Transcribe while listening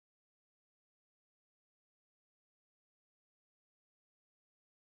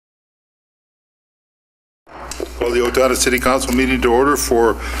Call the Owatonna City Council meeting to order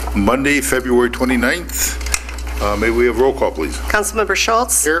for Monday, February 29th. May we have roll call, please? Councilmember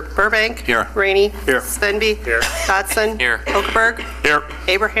Schultz. Here. Burbank. Here. Rainey. Here. Svenby. Here. Dodson. Here. Okerberg. Here.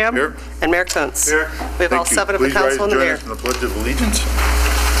 Abraham. Here. And Mayor Kuntz. Here. We have all 7 of the council and the mayor. Please rise and join us in the Pledge of Allegiance.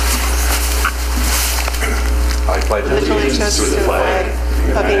 I pledge Allegiance to the flag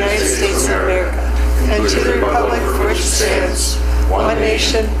of the United States of America and to the republic for which it stands, one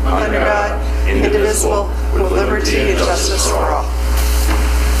nation, under God, indivisible, with liberty and justice for all.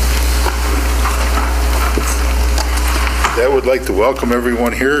 I would like to welcome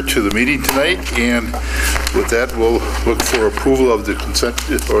everyone here to the meeting tonight, and with that, we'll look for approval of the consent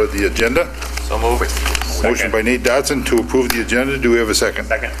or the agenda. So moved. Motion by Nate Dodson to approve the agenda. Do we have a second?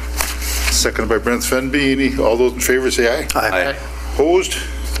 Second. Seconded by Brent Svenby. All those in favor say aye. Aye. Opposed?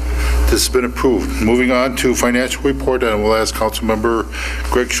 This has been approved. Moving on to financial report, and we'll ask Councilmember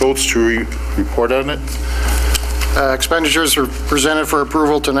Greg Schultz to report on it. Expenditures are presented for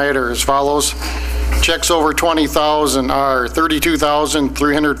approval tonight are as follows. Checks over $20,000 are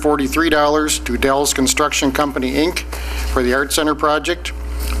 $32,343 to Dell's Construction Company, Inc. for the Art Center project,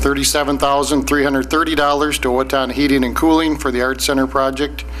 $37,330 to Owatonna Heating and Cooling for the Art Center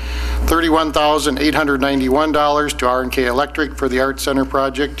project, $31,891 to R&K Electric for the Art Center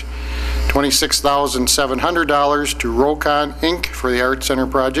project, $26,700 to Rocon, Inc. for the Art Center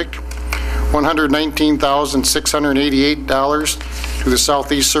project, $119,688 to the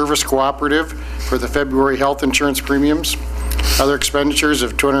Southeast Service Cooperative for the February health insurance premiums. Other expenditures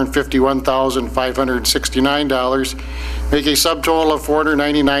of $251,569 make a subtotal of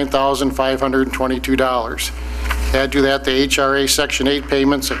 $499,522. Add to that the HRA Section 8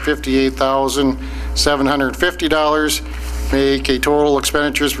 payments of $58,750, make a total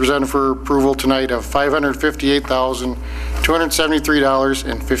expenditures presented for approval tonight of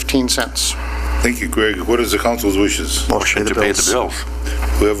 $558,273.15. Thank you, Greg. What is the council's wishes? Motion to pay the bills.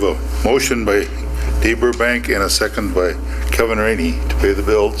 We have a motion by Dave Burbank and a second by Kevin Rainey to pay the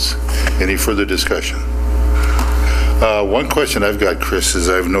bills. Any further discussion? One question I've got, Chris, is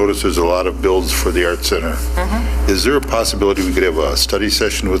I've noticed there's a lot of bills for the Art Center. Is there a possibility we could have a study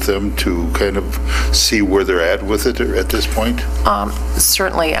session with them to kind of see where they're at with it at this point?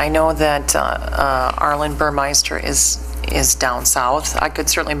 Certainly. I know that Arlen Burmeister is down south. I could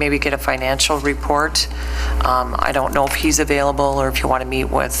certainly maybe get a financial report. I don't know if he's available or if you want to meet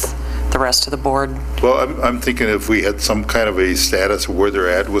with the rest of the board. Well, I'm thinking if we had some kind of a status of where they're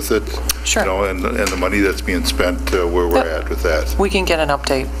at with it, Sure. you know, and the money that's being spent, where we're at with that. We can get an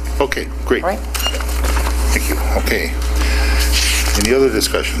update. Okay, great. Right. Thank you. Okay. Any other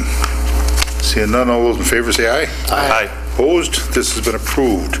discussion? Seeing none, all those in favor say aye. Aye. Opposed? This has been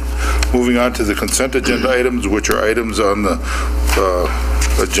approved. Moving on to the consent agenda items, which are items on the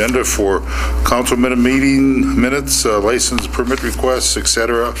agenda for council meeting minutes, license permit requests,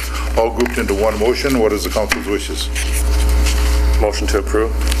 etc., all grouped into one motion. What is the council's wishes? Motion to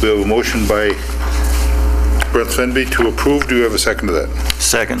approve. We have a motion by Brent Svenby to approve. Do you have a second to that?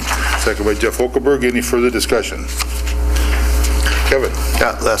 Second. Second by Jeff Okerberg. Any further discussion? Kevin?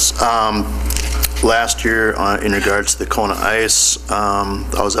 Yeah, Les. Last year, in regards to the Kona Ice, I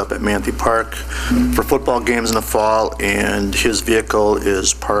was up at Manthe Park for football games in the fall, and his vehicle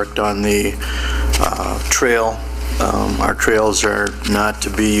is parked on the trail. Our trails are not to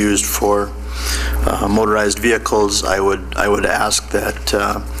be used for motorized vehicles. I would ask that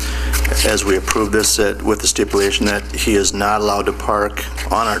as we approve this, that with the stipulation that he is not allowed to park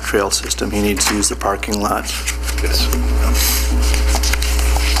on our trail system. He needs to use the parking lot. Yes.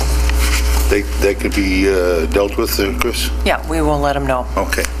 That could be dealt with, Chris? Yeah, we will let him know.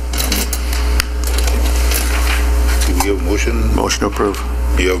 Okay. Do we have a motion? Motion to approve.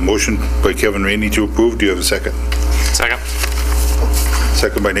 You have a motion by Kevin Rainey to approve. Do you have a second? Second.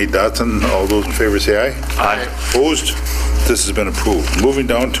 Second by Nate Dodson. All those in favor say aye. Aye. Opposed? This has been approved. Moving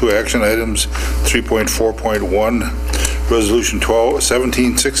down to action items 3.4.1, Resolution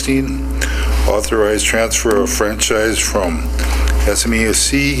 1716, authorized transfer of franchise from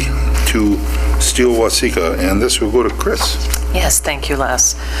SMESC to Steel Waseca, and this will go to Chris. Yes, thank you,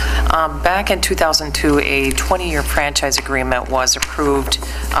 Les. Back in 2002, a 20-year franchise agreement was approved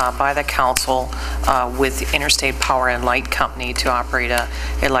by the council with Interstate Power and Light Company to operate a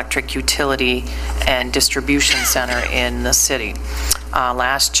electric utility and distribution center in the city.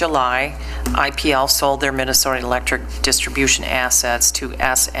 Last July, IPL sold their Minnesota electric distribution assets to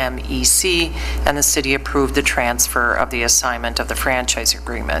SMEC, and the city approved the transfer of the assignment of the franchise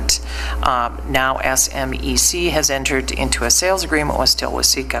agreement. Now SMEC has entered into a sales agreement with Steel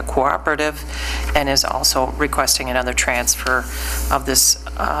Waseca Cooperative and is also requesting another transfer of this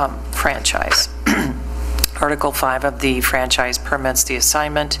franchise. Article 5 of the franchise permits the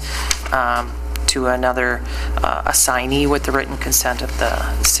assignment to another assignee with the written consent of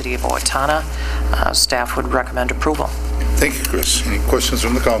the City of Owatonna. Staff would recommend approval. Thank you, Chris. Any questions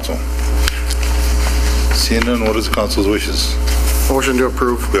from the council? Seeing none, what is the council's wishes? Motion to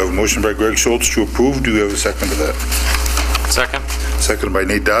approve. We have a motion by Greg Schultz to approve. Do we have a second to that? Second. Second by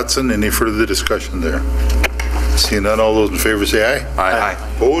Nate Dodson. Any further discussion there? Seeing none, all those in favor say aye. Aye.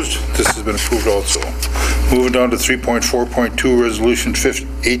 Opposed? This has been approved also. Moving down to 3.4.2, Resolution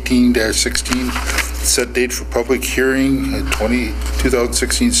 18-16, set date for public hearing at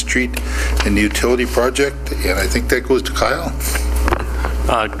 2016 Street and the Utility Project, and I think that goes to Kyle.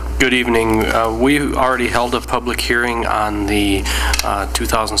 Good evening. We already held a public hearing on the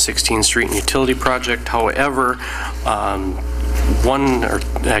 2016 Street and Utility Project. However, one or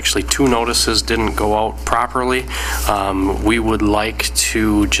actually two notices didn't go out properly. We would like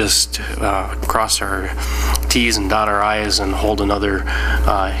to just cross our T's and dot our I's and hold another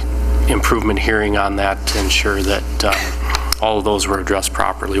improvement hearing on that to ensure that all of those were addressed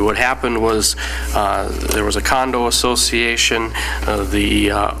properly. What happened was there was a condo association. The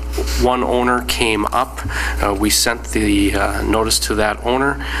one owner came up. We sent the notice to that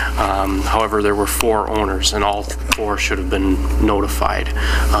owner. However, there were 4 owners, and all 4 should have been notified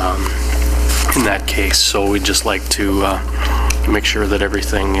in that case. So we'd just like to make sure that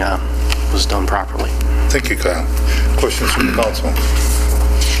everything was done properly. Thank you, Kyle. Questions from the council?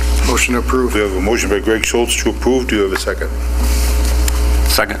 Motion to approve. We have a motion by Greg Schultz to approve. Do you have a second?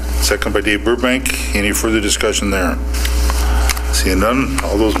 Second. Second by Dave Burbank. Any further discussion there? Seeing none,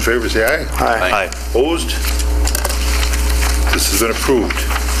 all those in favor say aye. Aye. Opposed? This has been approved.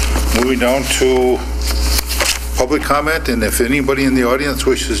 Moving down to public comment, and if anybody in the audience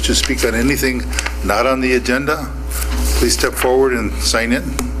wishes to speak on anything not on the agenda, please step forward and sign in.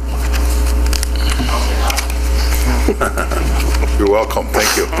 You're welcome.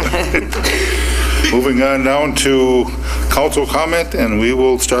 Thank you. Moving on down to council comment, and we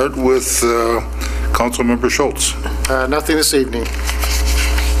will start with Councilmember Schultz. Nothing this evening.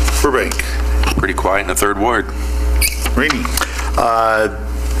 Burbank. Pretty quiet in the 3rd Ward. Rainey.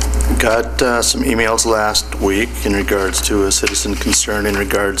 Got some emails last week in regards to a citizen concern in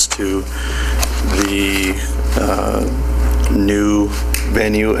regards to the new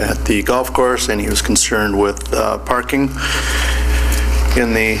venue at the golf course, and he was concerned with parking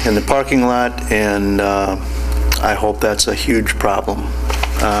in the parking lot, and I hope that's a huge problem.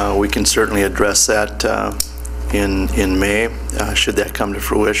 We can certainly address that in May, should that come to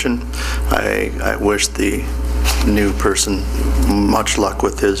fruition. I wish the new person much luck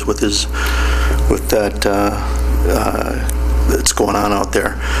with that that's going on out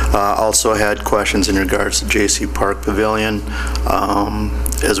there. Also had questions in regards to J.C. Park Pavilion.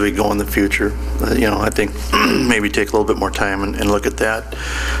 As we go in the future, I think maybe take a little bit more time and look at that.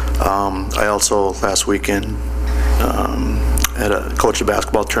 I also last weekend had a coach a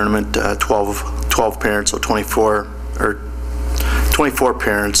basketball tournament, 12 parents, so 24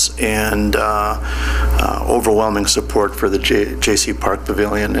 parents, and overwhelming support for the J.C. Park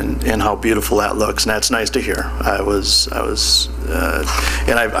Pavilion and how beautiful that looks, and that's nice to hear.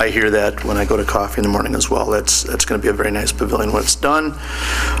 And I hear that when I go to coffee in the morning as well. That's going to be a very nice pavilion when it's done.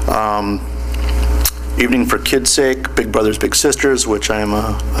 Evening for Kids' Sake, Big Brothers Big Sisters, which I'm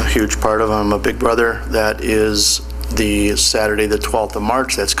a huge part of. I'm a big brother. That is the Saturday, the 12th of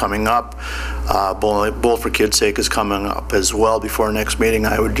March. That's coming up. Bowl for Kids' Sake is coming up as well. Before our next meeting,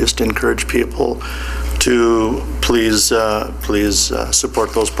 I would just encourage people to please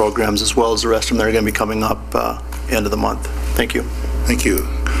support those programs as well as the rest of them that are going to be coming up end of the month. Thank you. Thank you.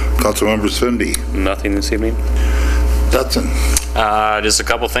 Councilmember Cindy. Nothing this evening. Dodson. Just a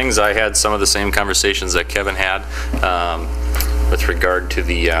couple things. I had some of the same conversations that Kevin had with regard to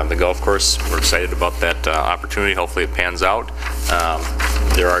the golf course. We're excited about that opportunity. Hopefully it pans out.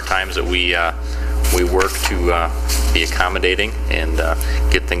 There are times that we work to be accommodating and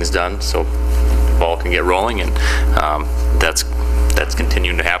get things done so the ball can get rolling, and that's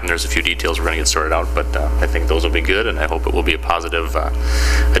continuing to happen. There's a few details we're going to get sorted out, but I think those will be good, and I hope it will be a positive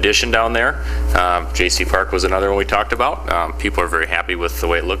addition down there. J.C. Park was another one we talked about. People are very happy with the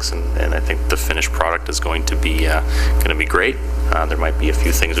way it looks, and I think the finished product is going to be great. There might be a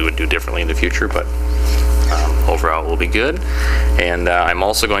few things we would do differently in the future, but overall it will be good. And I'm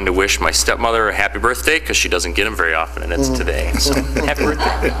also going to wish my stepmother a happy birthday, because she doesn't get them very often, and it's today. So happy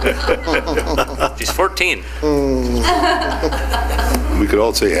birthday. She's 14. We could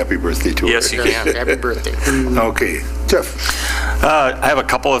all say happy birthday to her. Yes, you can. Happy birthday. Okay, Jeff. I have a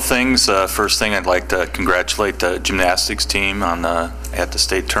couple of things. First thing, I'd like to congratulate the gymnastics team at the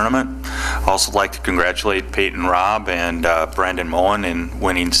state tournament. Also like to congratulate Peyton Robb and Brandon Moen in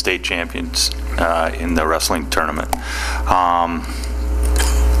winning state champions in the wrestling tournament.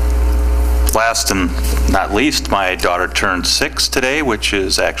 Last and not least, my daughter turned 6 today, which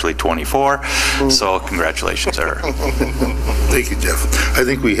is actually 24, so congratulations to her. Thank you, Jeff. I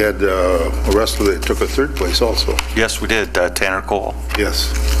think we had a wrestler that took a 3rd place also. Yes, we did, Tanner Cole. Yes.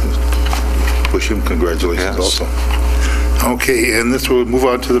 Wish him congratulations Yes. also. Okay, and this will move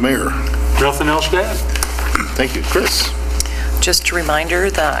on to the mayor. Nothing else to add? Thank you. Chris? Just a reminder,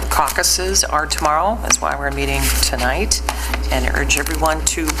 the caucuses are tomorrow. That's why we're meeting tonight, and urge everyone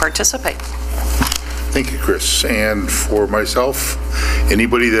to participate. Thank you, Chris. And for myself,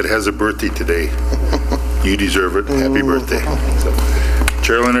 anybody that has a birthday today, you deserve it. Happy birthday. So,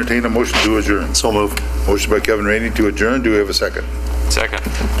 Chair will entertain a motion to adjourn. So moved. Motion by Kevin Rainey to adjourn. Do we have a second? Second.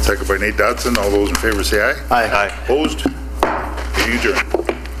 Second by Nate Dodson. All those in favor say aye. Aye. Opposed? Meeting adjourned.